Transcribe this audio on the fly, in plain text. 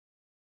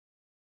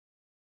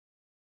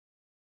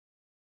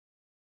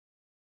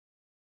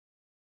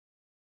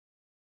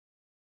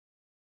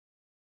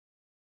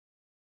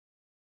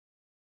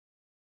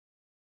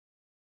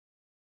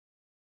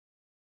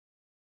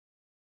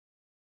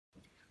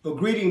Well,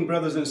 greeting,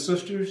 brothers and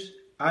sisters.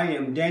 I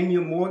am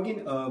Daniel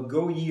Morgan of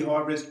Go Ye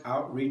Harvest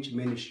Outreach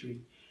Ministry.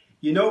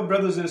 You know,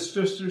 brothers and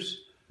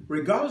sisters,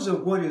 regardless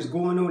of what is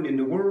going on in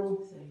the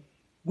world,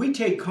 we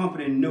take comfort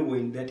in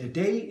knowing that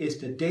today is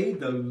the day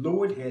the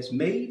Lord has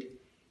made.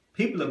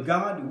 People of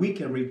God, we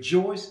can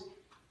rejoice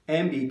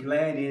and be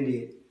glad in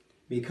it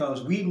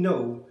because we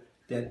know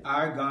that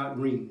our God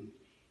reigns.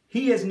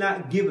 He has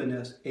not given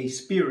us a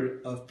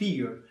spirit of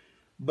fear,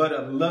 but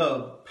of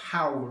love,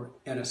 power,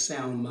 and a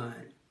sound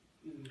mind.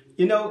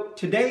 You know,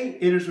 today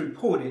it is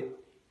reported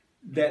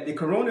that the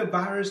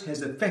coronavirus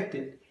has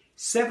affected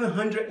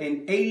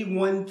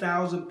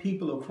 781,000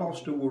 people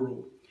across the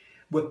world,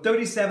 with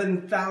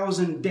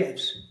 37,000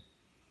 deaths.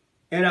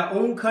 In our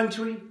own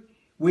country,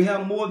 we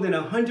have more than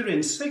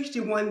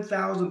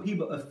 161,000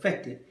 people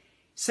affected,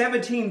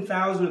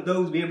 17,000 of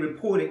those being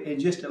reported in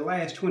just the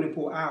last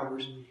 24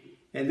 hours.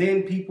 And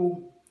then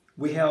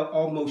we have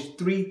almost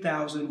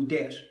 3,000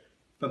 deaths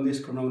from this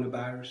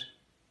coronavirus.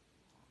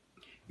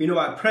 You know,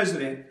 our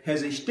president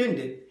has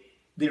extended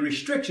the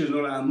restrictions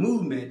on our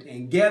movement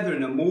and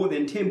gathering of more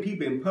than 10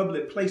 people in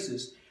public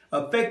places,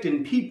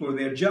 affecting people,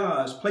 their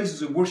jobs,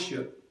 places of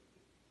worship,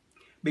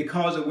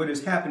 because of what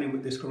is happening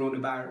with this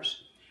coronavirus.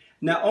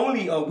 Not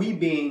only are we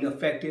being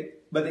affected,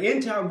 but the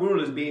entire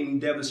world is being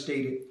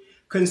devastated.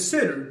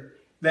 Consider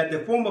that the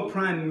former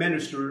Prime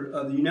Minister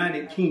of the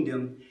United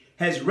Kingdom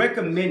has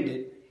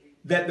recommended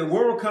that the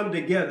world come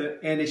together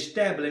and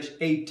establish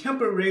a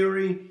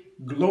temporary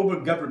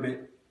global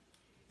government.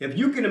 If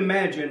you can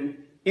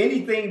imagine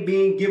anything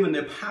being given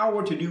the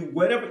power to do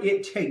whatever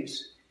it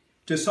takes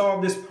to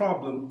solve this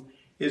problem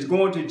is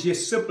going to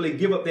just simply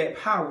give up that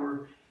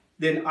power,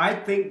 then I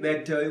think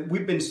that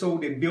we've been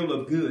sold a bill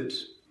of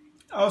goods.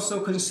 Also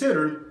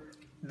consider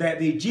that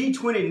the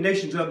G20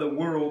 nations of the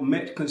world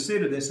met to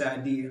consider this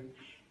idea,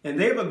 and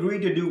they've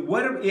agreed to do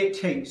whatever it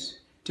takes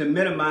to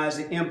minimize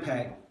the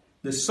impact,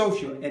 the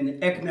social and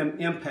the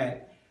economic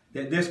impact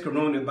that this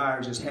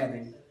coronavirus is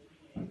having.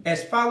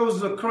 As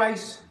followers of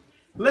Christ,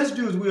 let's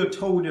do as we are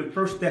told in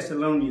 1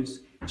 Thessalonians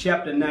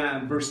chapter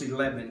 9, verse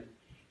 11.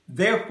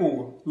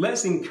 Therefore,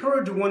 let's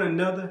encourage one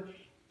another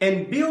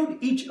and build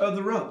each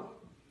other up.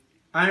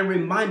 I am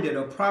reminded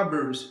of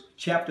Proverbs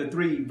chapter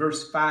 3,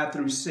 verse 5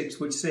 through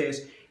 6, which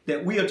says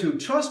that we are to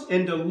trust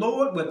in the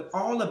Lord with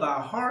all of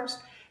our hearts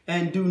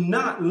and do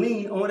not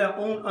lean on our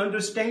own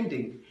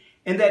understanding,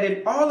 and that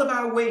in all of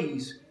our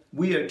ways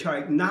we are to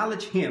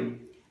acknowledge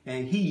him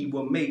and he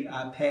will make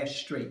our path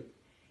straight.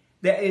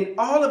 That in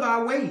all of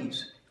our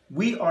ways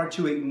we are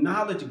to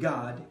acknowledge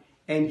God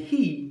and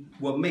he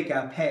will make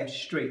our path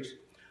straight.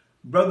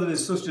 Brothers and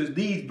sisters,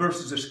 these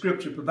verses of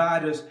scripture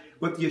provide us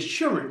with the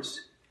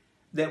assurance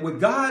that with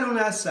God on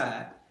our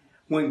side,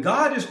 when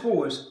God is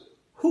for us,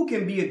 who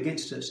can be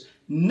against us?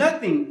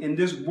 Nothing in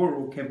this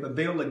world can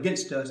prevail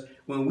against us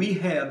when we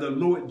have the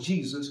Lord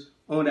Jesus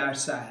on our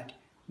side.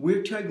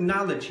 We're to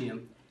acknowledge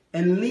him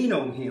and lean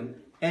on him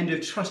and to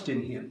trust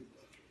in him.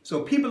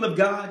 So people of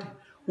God,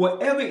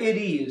 whatever it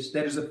is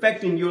that is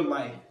affecting your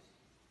life,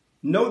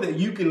 know that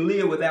you can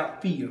live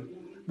without fear.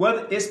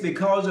 Whether it's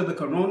because of the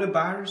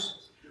coronavirus,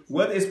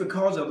 whether it's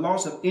because of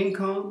loss of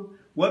income,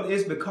 whether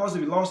it's because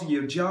of the loss of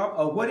your job,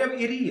 or whatever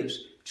it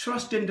is,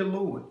 trust in the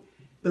Lord.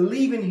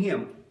 Believe in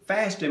him,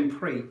 fast and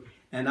pray,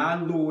 and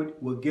our Lord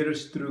will get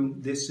us through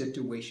this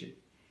situation.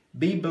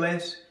 Be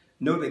blessed.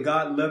 Know that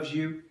God loves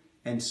you,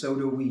 and so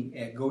do we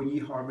at Go Ye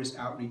Harvest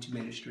Outreach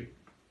Ministry.